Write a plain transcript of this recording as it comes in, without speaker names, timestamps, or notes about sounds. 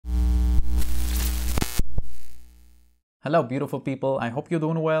Hello beautiful people, I hope you're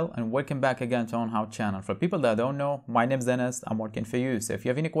doing well and welcome back again to On How channel. For people that don't know, my name is Enes, I'm working for you. So if you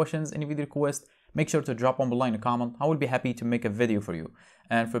have any questions, any video requests, make sure to drop them below in a comment. I will be happy to make a video for you.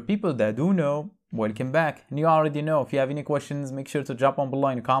 And for people that do know, welcome back. And you already know, if you have any questions, make sure to drop them below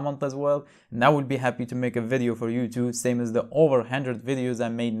in a comment as well. And I will be happy to make a video for you too, same as the over 100 videos I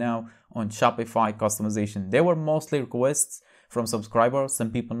made now on Shopify customization. They were mostly requests from subscribers, some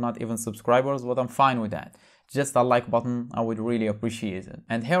people not even subscribers, but I'm fine with that. Just a like button, I would really appreciate it.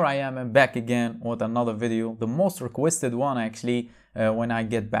 And here I am, I'm back again with another video, the most requested one actually when I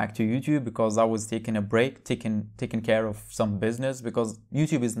get back to YouTube, because I was taking a break, taking care of some business, because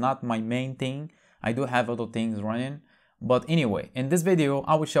YouTube is not my main thing. I do have other things running. But anyway, in this video,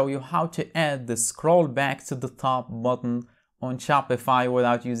 I will show you how to add the scroll back to the top button on Shopify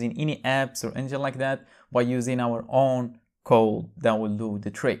without using any apps or anything like that, by using our own code that will do the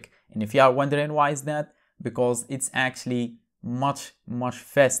trick. And if you are wondering why is that, because it's actually much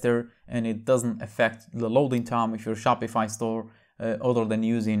faster and it doesn't affect the loading time of your Shopify store other than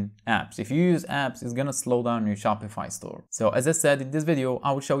using apps. If you use apps, it's gonna slow down your Shopify store. So as I said, in this video,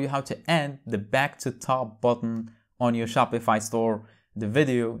 I will show you how to add the back to top button on your Shopify store, the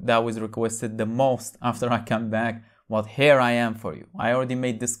video that was requested the most after I come back. But here I am for you. I already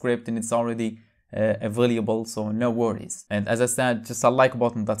made the script and it's already available, so no worries. And as I said, just a like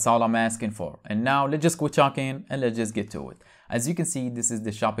button, that's all I'm asking for. And now let's just quit talking and let's just get to it. As you can see, this is the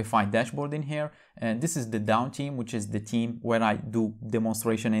Shopify dashboard in here, and this is the down team, which is the team where I do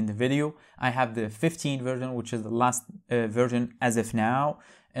demonstration in the video. I have the 15 version, which is the last version as of now,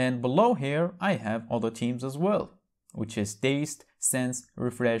 and below here I have other teams as well, which is Taste, Sense,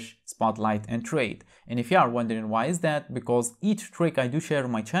 Refresh, Spotlight, and Trade. And if you are wondering why is that, because each trick I do share on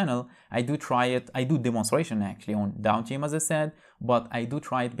my channel, I do try it, I do demonstration actually on down team as I said, but I do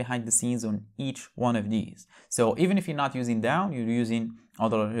try it behind the scenes on each one of these. So even if you're not using down, you're using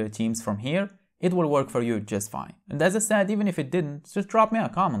other teams from here, it will work for you just fine. And as I said, even if it didn't, just drop me a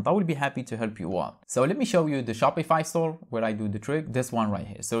comment. I will be happy to help you out. So let me show you the Shopify store where I do the trick, this one right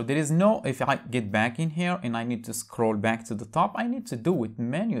here. So there is no, if I get back in here and I need to scroll back to the top, I need to do it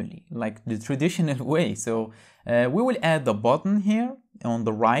manually, like the traditional way. So we will add the button here on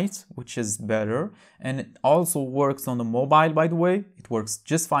the right, which is better. And it also works on the mobile, by the way. It works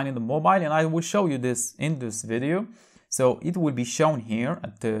just fine in the mobile, and I will show you this in this video. So it will be shown here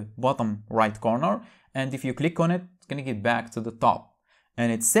at the bottom right corner, and if you click on it, it's gonna get back to the top. And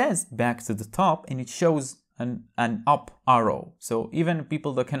it says back to the top, and it shows an up arrow. So even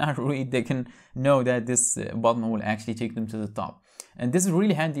people that cannot read, they can know that this button will actually take them to the top. And this is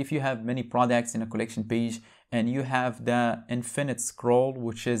really handy if you have many products in a collection page and you have the infinite scroll,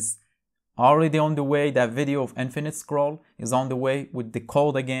 which is already on the way. That video of infinite scroll is on the way with the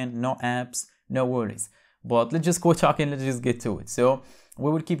code again, no apps, no worries. But let's just go talking, let's just get to it. So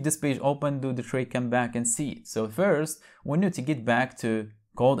we will keep this page open, do the trick, come back and see it. So first, we need to get back to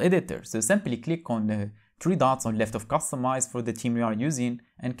code editor. So simply click on the three dots on left of customize for the theme you are using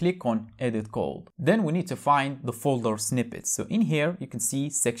and click on edit code. Then we need to find the folder snippets. So in here, you can see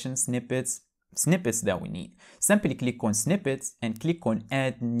section snippets that we need. Simply click on snippets and click on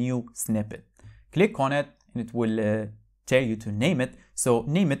add new snippet. Click on it and it will tell you to name it. So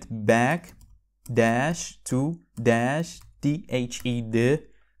name it back dash to dash THED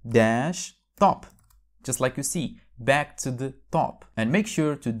dash top, just like you see, back to the top. And make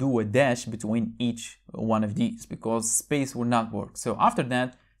sure to do a dash between each one of these, because space will not work. So after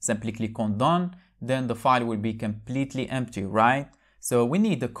that, simply click on done, then the file will be completely empty, right? So we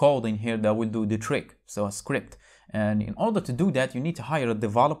need the code in here that will do the trick, so a script. And in order to do that, you need to hire a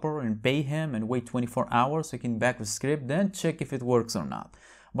developer and pay him and wait 24 hours so you can back the script, then check if it works or not.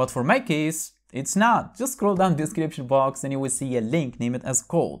 But for my case, it's not. Just scroll down the description box and you will see a link, name it as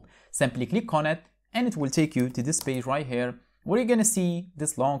code. Simply click on it and it will take you to this page right here where you're gonna see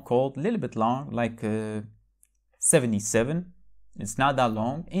this long code, a little bit long, like 77. It's not that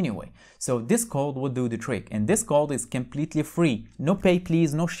long anyway. So this code will do the trick, and this code is completely free. No pay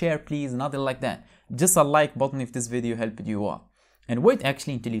please, no share please, nothing like that. Just a like button if this video helped you out. And wait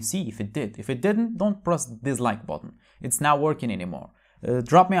actually until you see if it did. If it didn't, don't press this like button. It's not working anymore.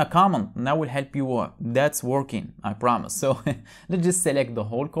 Drop me a comment and I will help you out. That's working, I promise. So let's just select the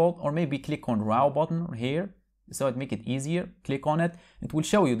whole code, or maybe click on raw button here so it make it easier. Click on it, it will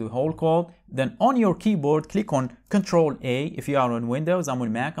show you the whole code. Then on your keyboard, click on Control A. If you are on Windows, I'm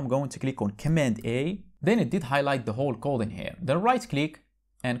on Mac, I'm going to click on Command A. Then it did highlight the whole code in here. Then right click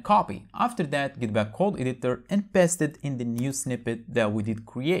and copy. After that, get back code editor and paste it in the new snippet that we did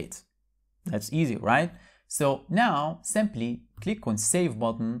create. That's easy, right? So now simply click on save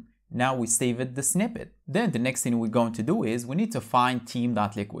button, Now we saved the snippet. Then the next thing we're going to do is we need to find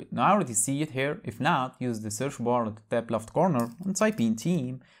theme.liquid. Now I already see it here. If not, use the search bar at the top left corner and type in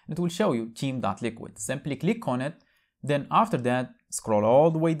theme. It will show you theme.liquid. Simply click on it. Then after that, scroll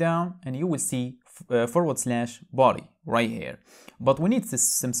all the way down and you will see /body right here. But we need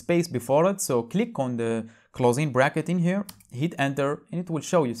some space before it. So click on the closing bracket in here, hit enter, and it will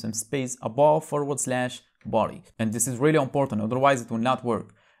show you some space above /body. And this is really important, otherwise it will not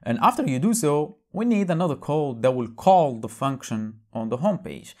work. And after you do so, we need another code that will call the function on the home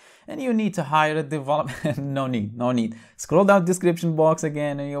page. And you need to hire a developer. no need. Scroll down the description box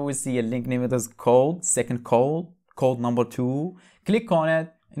again and you will see a link named as code, second code number 2. Click on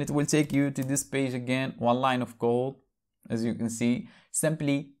it and it will take you to this page again, one line of code. As you can see,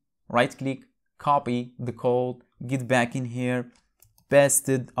 simply right click, copy the code, get back in here, paste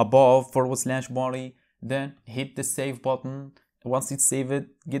it above /body, then hit the save button. Once it's saved,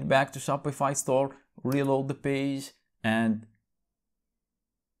 get back to Shopify store, reload the page, and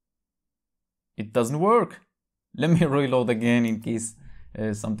it doesn't work. Let me reload again in case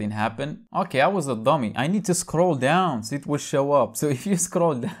something happened. Okay, I was a dummy. I need to scroll down so it will show up. So if you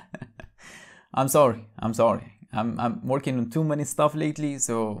scroll down, I'm sorry. I'm working on too many stuff lately,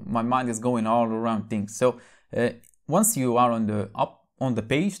 so my mind is going all around things. So once you are on the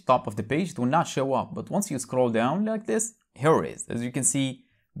page, top of the page, it will not show up. But once you scroll down like this, here it is. As you can see,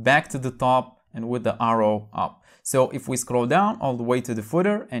 back to the top and with the arrow up. So if we scroll down all the way to the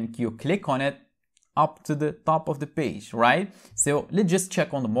footer and you click on it, up to the top of the page, right? So let's just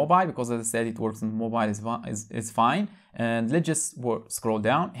check on the mobile, because as I said, it works on the mobile is fine. And let's just scroll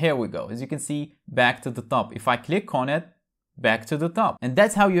down. Here we go. As you can see, back to the top. If I click on it, back to the top. And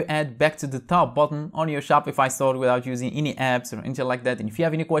that's how you add back to the top button on your Shopify store without using any apps or anything like that. And if you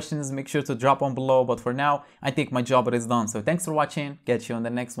have any questions, make sure to drop on below. But for now, I think my job is done. So thanks for watching. Catch you on the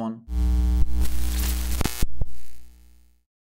next one.